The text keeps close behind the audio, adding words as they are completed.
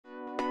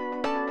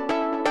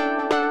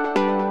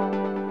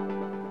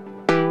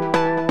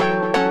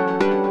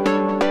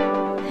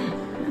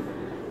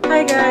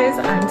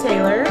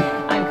Taylor.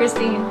 I'm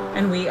Christine.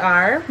 And we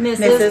are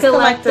Mrs.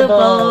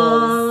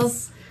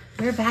 Collectibles.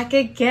 We're back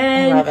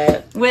again. I love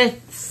it.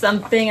 With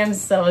something I'm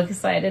so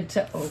excited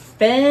to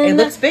open. It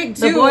looks big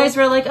too. The boys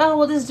were like, oh,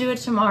 we'll just do it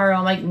tomorrow.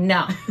 I'm like,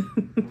 no.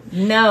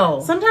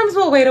 No. Sometimes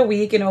we'll wait a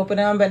week and open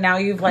them, but now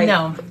you've like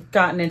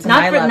gotten into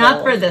my level.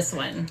 Not for this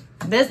one.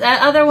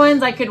 Other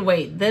ones I could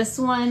wait. This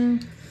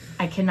one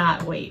I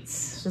cannot wait.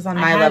 It's just on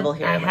my level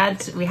here.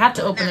 We have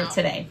to open it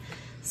today.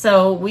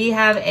 So we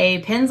have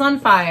a Pins on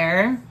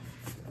Fire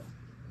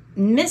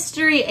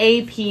mystery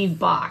AP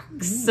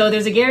box. So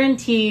there's a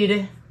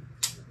guaranteed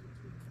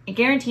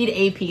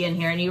AP in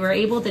here, and you were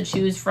able to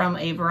choose from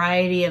a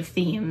variety of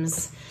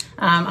themes.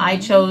 I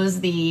chose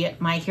the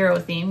My Hero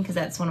theme because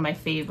that's one of my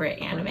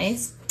favorite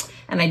animes,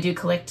 and I do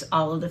collect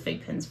all of the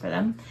fig pins for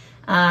them.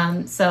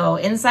 So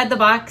inside the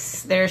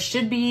box there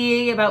should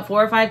be about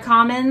 4 or 5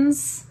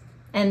 commons,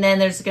 and then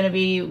there's going to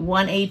be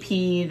one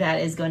AP that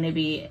is going to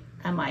be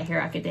a My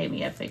Hero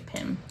Academia fig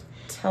pin.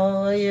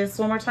 Tell us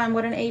one more time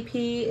what an AP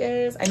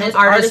is. I know it's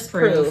artist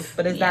proof,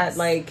 but is that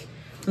like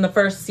from the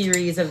first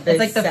series of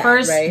this? It's like the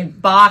first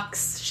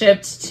box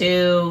shipped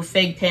to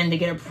FigPin to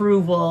get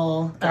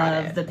approval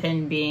of the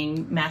pin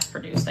being mass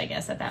produced, I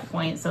guess, at that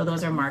point. So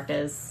those are marked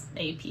as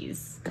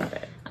APs. Got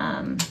it.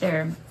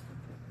 They're,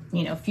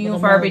 few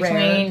and far between.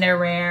 Rare. They're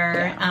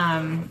rare.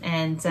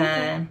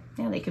 Yeah.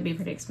 They could be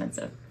pretty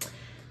expensive.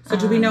 So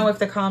do we know if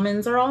the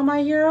commons are all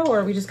My Hero, or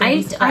are we just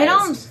going to be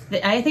surprised?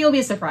 I think it'll be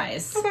a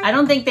surprise. Okay. I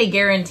don't think they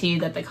guarantee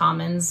that the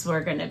commons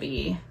were going to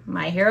be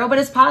My Hero, but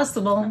it's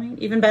possible. I mean,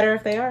 even better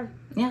if they are.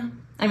 Yeah.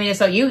 I mean,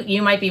 so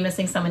you might be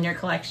missing some in your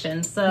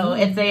collection. So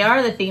if they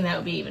are the theme, that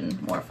would be even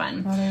more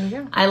fun. Well, there you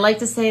go. I like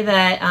to say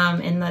that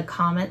in the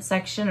comment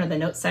section or the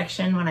note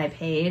section when I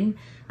paid,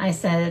 I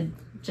said,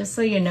 just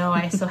so you know,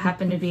 I so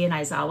happen to be an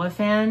Aizawa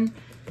fan.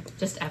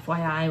 Just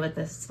FYI with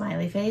the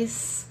smiley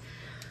face.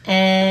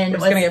 And we're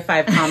just gonna get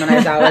 5 common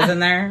Aizawas in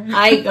there.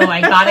 Oh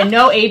my god, and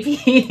no AP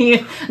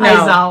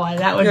Aizawa.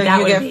 That would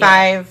get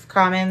 5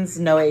 commons,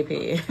 no AP.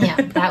 Yeah,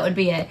 that would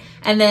be it.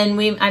 And then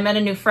I met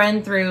a new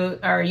friend through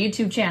our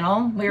YouTube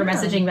channel. We were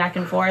messaging back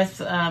and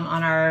forth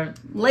on our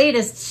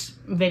latest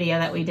video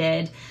that we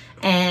did,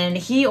 and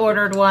he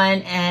ordered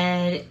one,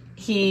 and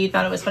he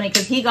thought it was funny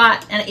because he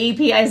got an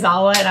AP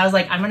Aizawa, and I was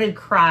like, I'm gonna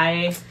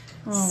cry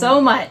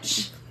so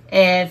much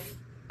if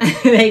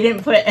they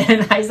didn't put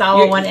an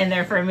Aizawa one in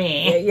there for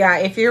me. Yeah,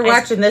 if you're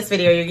watching this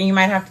video, you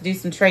might have to do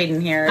some trading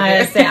here.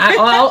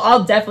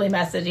 I'll definitely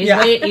message.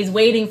 He's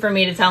waiting for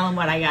me to tell him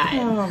what I got.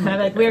 I'm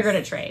like, we're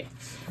going to trade.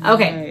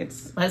 Okay,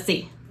 let's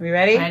see. We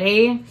ready?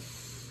 Ready?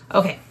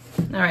 Okay.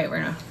 All right,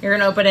 you're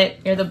gonna open it.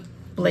 You're the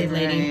Blade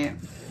Lady. Right.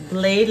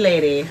 Blade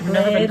Lady. I've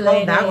never been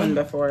called that one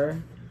before.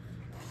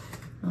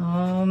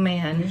 Oh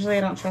man. Usually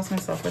I don't trust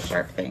myself with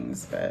sharp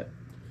things, but.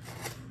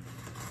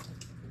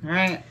 All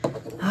right.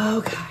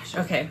 Oh gosh.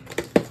 Okay.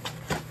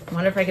 I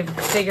wonder if I can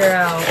figure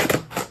out.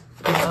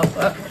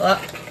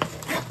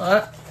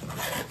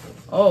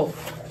 Oh.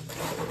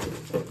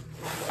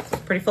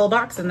 Pretty full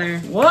box in there.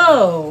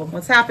 Whoa.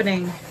 What's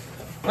happening?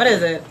 What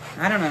is it?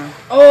 I don't know.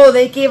 Oh,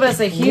 they gave us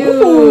a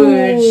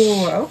huge.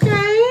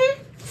 Okay.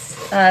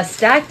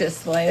 Stack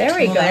display. There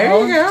we go.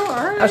 There you go.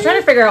 All right. I was trying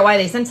to figure out why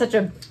they sent such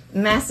a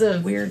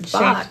massive weird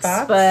box, shaped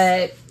box,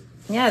 but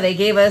yeah, they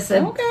gave us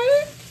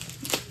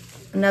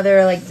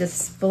another like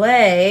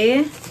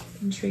display.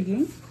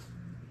 Intriguing.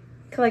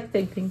 Collect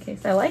big pin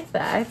case. I like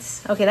that.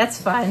 Okay,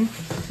 that's fun.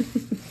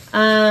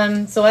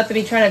 So we'll have to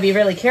be trying to be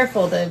really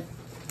careful to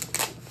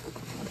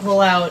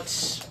pull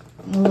out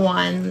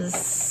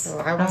ones. Oh,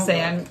 I was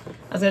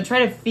gonna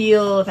try to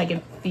feel if I can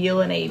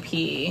feel an AP.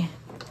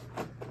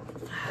 Oh,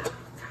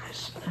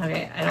 gosh.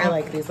 Okay. I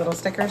like these little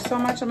stickers so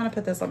much. I'm gonna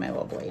put this on my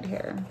little blade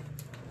here.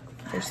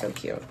 They're so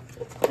cute.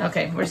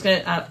 Okay, we're just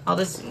gonna.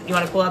 You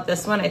want to pull out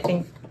this one? I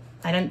think.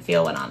 I didn't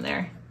feel one on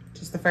there.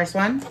 Just the first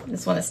one?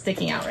 This one is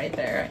sticking out right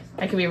there.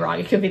 I could be wrong.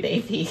 It could be the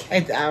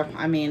AP.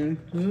 I mean,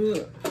 ooh.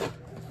 All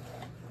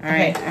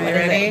right, are you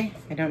ready?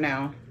 I don't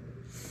know.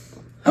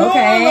 Okay. Oh,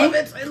 I love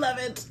it. I love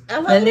it.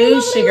 The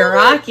new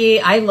Shigaraki.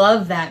 I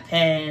love that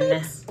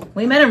pin.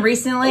 We met him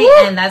recently,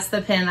 and that's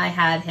the pin I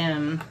had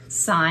him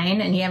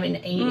sign, and he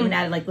even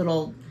added like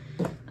little...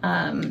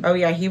 oh,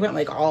 yeah, he went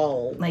like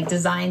all... like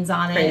designs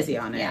on crazy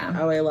on it. Yeah.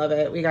 Oh, I love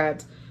it. We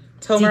got...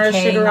 Tomura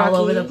Shigaraki all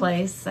over the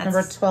place. Number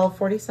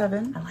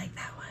 1247. I like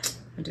that one.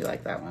 I do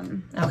like that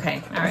one.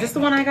 Okay, all right. Is this the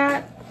one I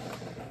got?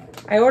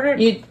 I ordered.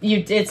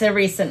 It's a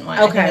recent one.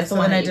 Okay, it's the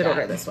one I did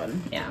order. This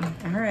one. Yeah.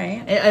 All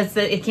right.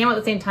 It came out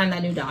at the same time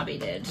that new Dobby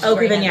did.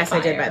 Okay, then yes,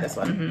 I did buy this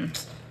one.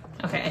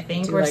 Okay, I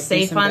think we're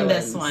safe on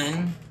this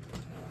one.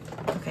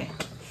 Okay.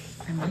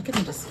 I'm liking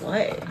the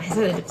display. I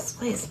said the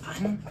display is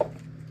fun.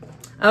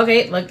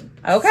 Okay, look.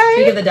 Okay.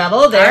 Speak of the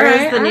devil, there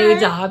is the new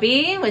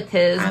Dobby with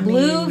his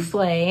blue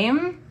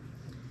flame.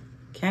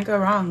 Can't go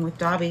wrong with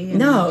Dobby.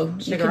 And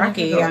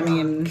Shigaraki. I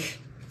mean,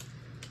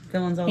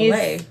 villains all the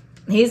way.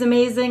 He's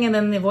amazing, and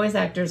then the voice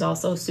actor is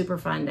also super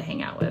fun to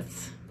hang out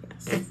with.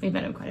 Yes. We've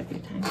met him quite a few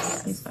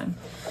times. He's fun.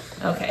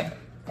 Okay.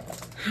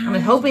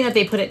 I'm hoping that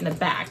they put it in the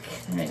back.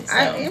 So.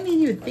 I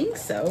mean, you'd think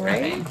so,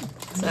 right? Okay.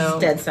 So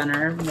just dead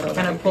center.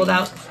 Kind of pulled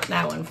out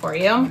that one for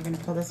you. I'm going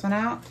to pull this one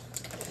out.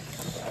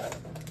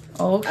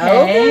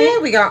 Okay.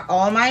 We got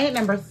All Might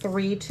number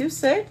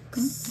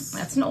 326.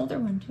 That's an older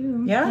one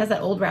too. Yeah. It has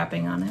that old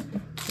wrapping on it.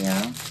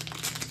 Yeah.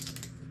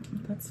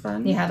 That's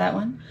fun. You have that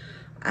one?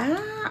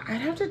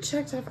 I'd have to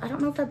check. I don't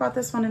know if I bought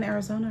this one in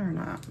Arizona or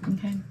not.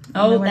 Okay.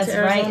 Oh, that's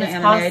right. It's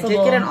possible. I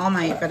did get an All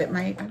Might, but it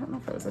might. I don't know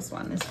if it was this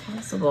one. It's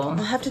possible. I'll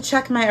have to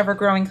check my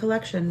ever-growing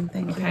collection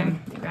thing. Okay.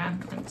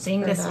 I'm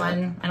seeing this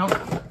one. I don't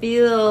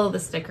feel the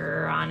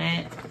sticker on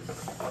it.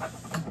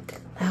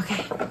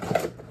 Okay.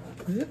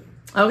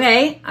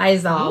 Okay.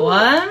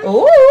 Aizawa.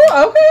 Oh,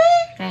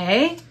 okay.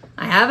 Okay.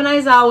 I have an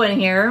Aizawa in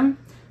here.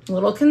 A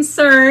little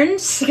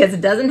concerned because it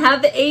doesn't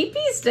have the AP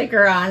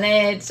sticker on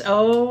it.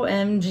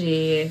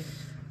 OMG.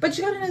 But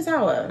you got an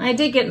Aizawa. I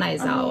did get an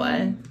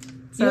Aizawa.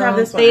 So you have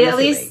this one. They at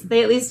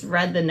least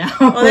read the note.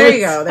 Oh, there you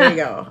go. There you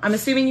go. I'm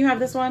assuming you have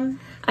this one.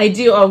 I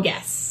do. Oh,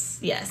 yes.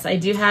 Yes, I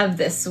do have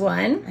this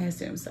one. I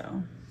assume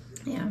so.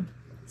 Yeah.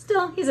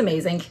 Still, he's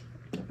amazing.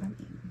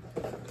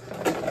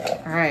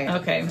 All right.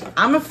 Okay.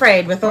 I'm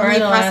afraid with only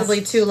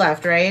possibly 2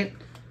 left, right?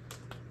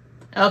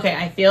 Okay,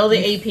 I feel the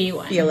AP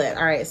one. Feel it.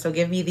 All right, so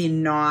give me the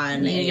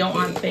non-AP. You don't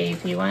want the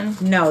AP one?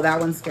 No, that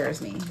one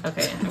scares me.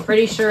 Okay, I'm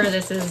pretty sure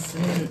this is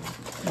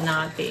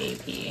not the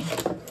AP.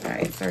 All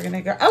right, so we're going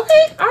to go.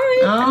 Okay, all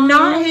right. I'm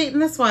not hating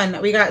this one.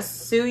 We got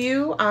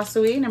Suyu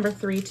Asui, number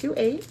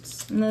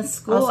 328. And the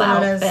school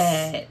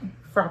outfit.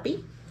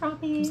 Froppy.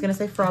 Froppy. I was going to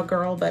say Frog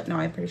Girl, but no,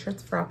 I'm pretty sure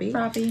it's Froppy.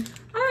 Froppy.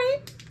 All right.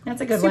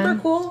 That's a good one. Super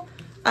cool.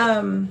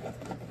 Yeah,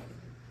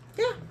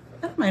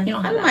 I don't mind. You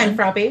don't have I don't mind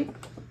Froppy.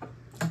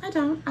 I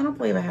don't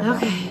believe I have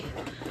that. Okay.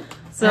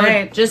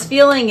 So just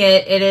feeling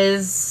it. It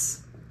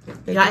is.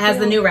 It has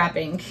the new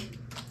wrapping.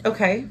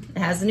 Okay. It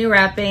has the new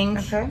wrapping.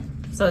 Okay.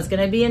 So it's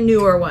gonna be a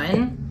newer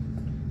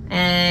one,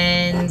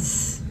 and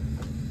this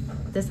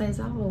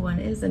Aizawa one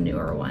is a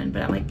newer one.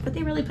 But I'm like, but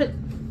they really put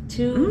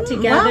 2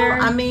 together.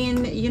 Well, I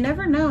mean, you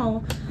never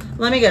know.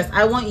 Let me guess.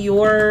 I want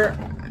your.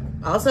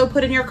 Also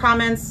put in your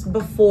comments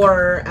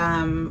before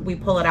we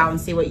pull it out and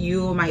see what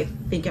you might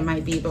think it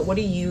might be. But what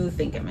do you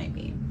think it might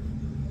be?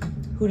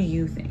 Who do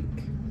you think?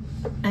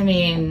 I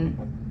mean,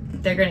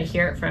 they're going to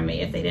hear it from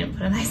me if they didn't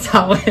put an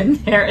Aizawa in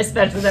there,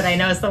 especially that I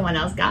know someone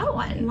else got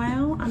one.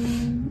 Well, I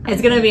mean...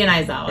 It's going to be an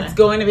Aizawa. It's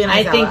going to be an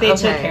Aizawa. I think they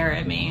took care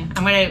of me.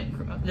 I'm going to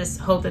just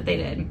hope that they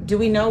did. Do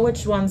we know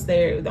which ones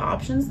the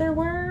options there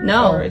were?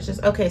 No. Or it's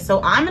just... Okay,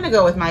 so I'm going to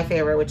go with my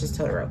favorite, which is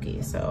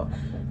Todoroki. So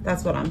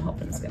that's what I'm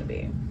hoping it's going to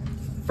be.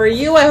 For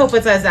you, I hope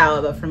it's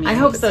Aizawa, but for me, I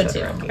hope so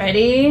Todoroki. Too.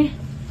 Ready?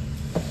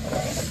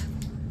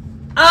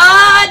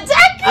 Ah,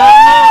 Deku!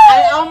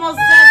 I almost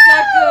said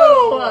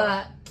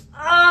Deku!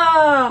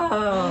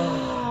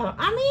 Oh.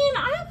 I mean,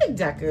 I don't think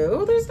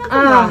Deku. There's nothing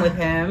wrong with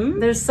him.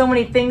 There's so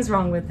many things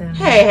wrong with him.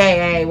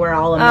 Hey, we're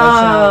all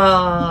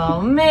emotional.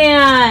 Oh,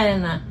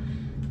 man.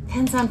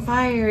 Pins on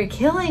fire, you're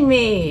killing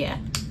me.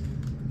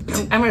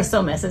 I'm going to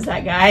so message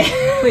that guy.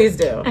 Please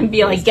do. And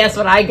be like, guess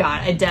what I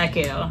got? A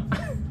Deku.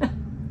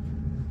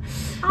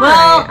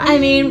 Well, I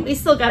mean, we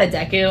still got a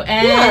Deku,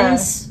 and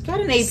got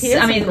an AP.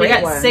 I mean, we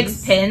got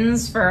 6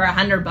 pins for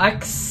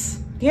 $100.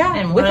 Yeah,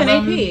 and with an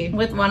AP.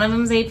 With one of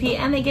them's AP,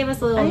 and they gave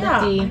us a little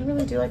nifty. I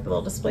really do like the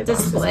little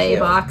display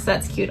box.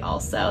 That's cute,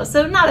 also.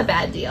 So not a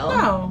bad deal.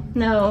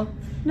 No,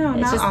 it's not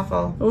just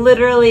awful.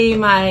 Literally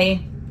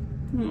my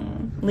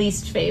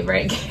least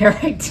favorite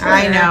character.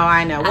 I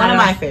know. One of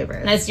my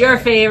favorites. That's your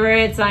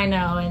favorites, I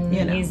know,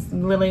 and he's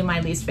literally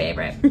my least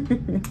favorite.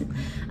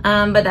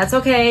 But that's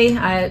okay.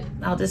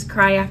 I'll just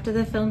cry after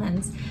the film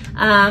ends.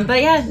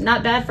 But yeah,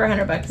 not bad for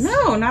 $100.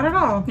 No, not at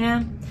all.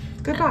 Yeah.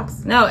 Good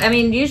box. No, I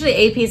mean, usually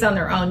APs on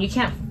their own, you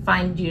can't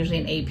find usually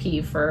an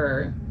AP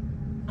for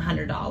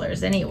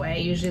 $100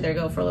 anyway. Usually they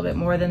go for a little bit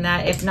more than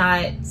that, if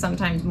not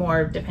sometimes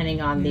more,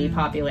 depending on the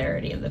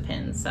popularity of the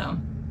pins. So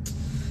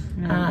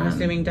I'm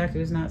assuming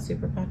Deku's not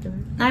super popular.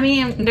 I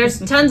mean, there's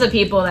tons of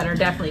people that are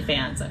definitely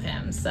fans of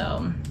him.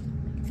 So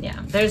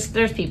yeah, there's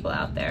people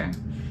out there.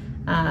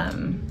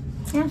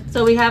 Yeah,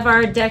 so we have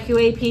our Deku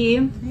AP.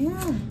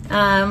 Yeah.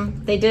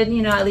 They did,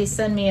 at least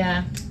send me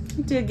a...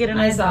 You did get an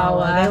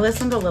Aizawa. They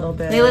listened a little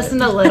bit.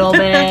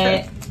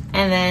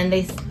 And then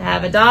they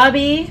have a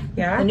Dobby.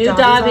 Yeah, the new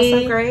Dobby's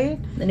also great.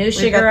 The new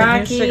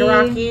Shigaraki. The new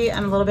Shigaraki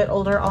and a little bit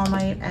older All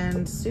Might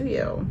and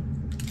Suyu.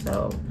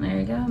 So there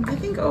you go. I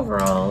think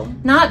overall,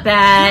 not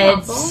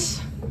bad.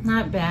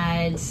 Not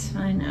bad.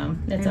 I know.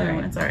 It's all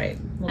right. It's all right.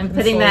 I'm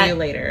putting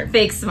that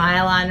fake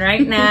smile on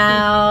right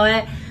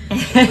now.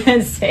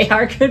 And say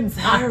our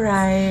goodbyes. All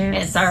right.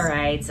 It's all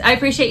right. I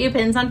appreciate you,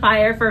 Pins on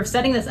Fire, for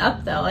setting this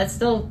up, though. It's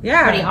still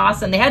pretty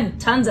awesome. They had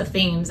tons of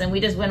themes, and we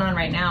just went on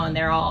right now, and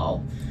they're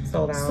all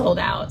sold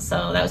out.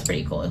 So that was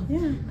pretty cool.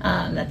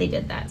 Yeah. That they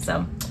did that.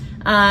 So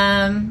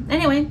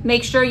anyway,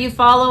 make sure you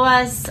follow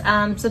us,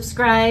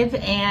 subscribe,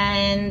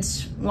 and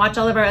watch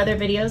all of our other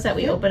videos that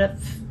we open up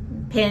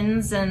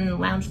pins and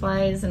lounge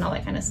flies and all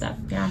that kind of stuff.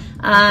 Yeah.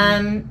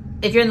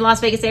 If you're in the Las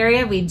Vegas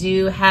area, we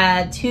do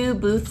have 2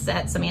 booths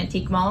at some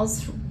antique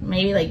malls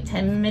maybe like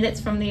 10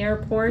 minutes from the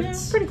airport. Yeah,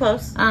 pretty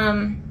close.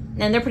 And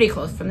they're pretty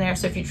close from there.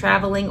 So if you're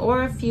traveling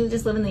or if you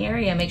just live in the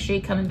area, make sure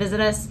you come and visit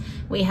us.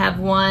 We have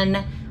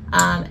one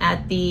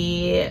at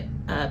the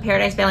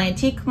Paradise Valley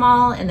Antique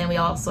Mall, and then we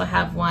also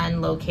have one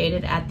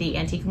located at the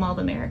Antique Mall of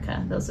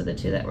America. Those are the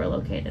two that we're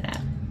located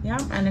at. Yeah,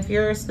 and if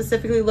you're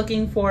specifically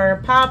looking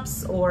for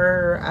pops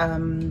or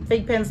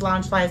fig pins,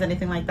 launch flies,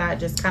 anything like that,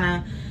 just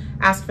kind of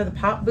ask for the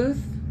pop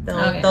booth.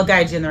 They'll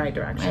guide you in the right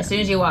direction. As soon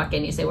as you walk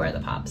in, you say, where are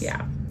the pops?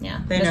 Yeah. Yeah.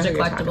 They know Mr. who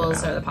you're talking Collectibles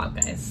about. are the pop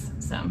guys.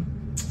 So,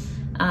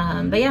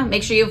 but yeah,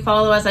 make sure you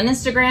follow us on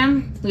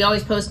Instagram. We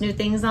always post new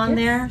things on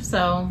there.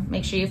 So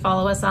make sure you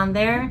follow us on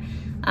there.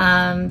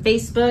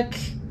 Facebook,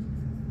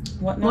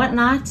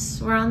 whatnot.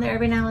 We're on there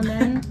every now and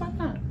then.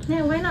 Whatnot.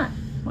 Yeah, why not?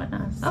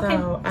 Whatnot. Okay.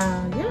 So,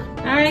 yeah.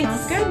 All right.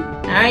 Sounds good.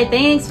 All right.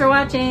 Thanks for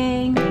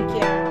watching.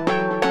 Thank you.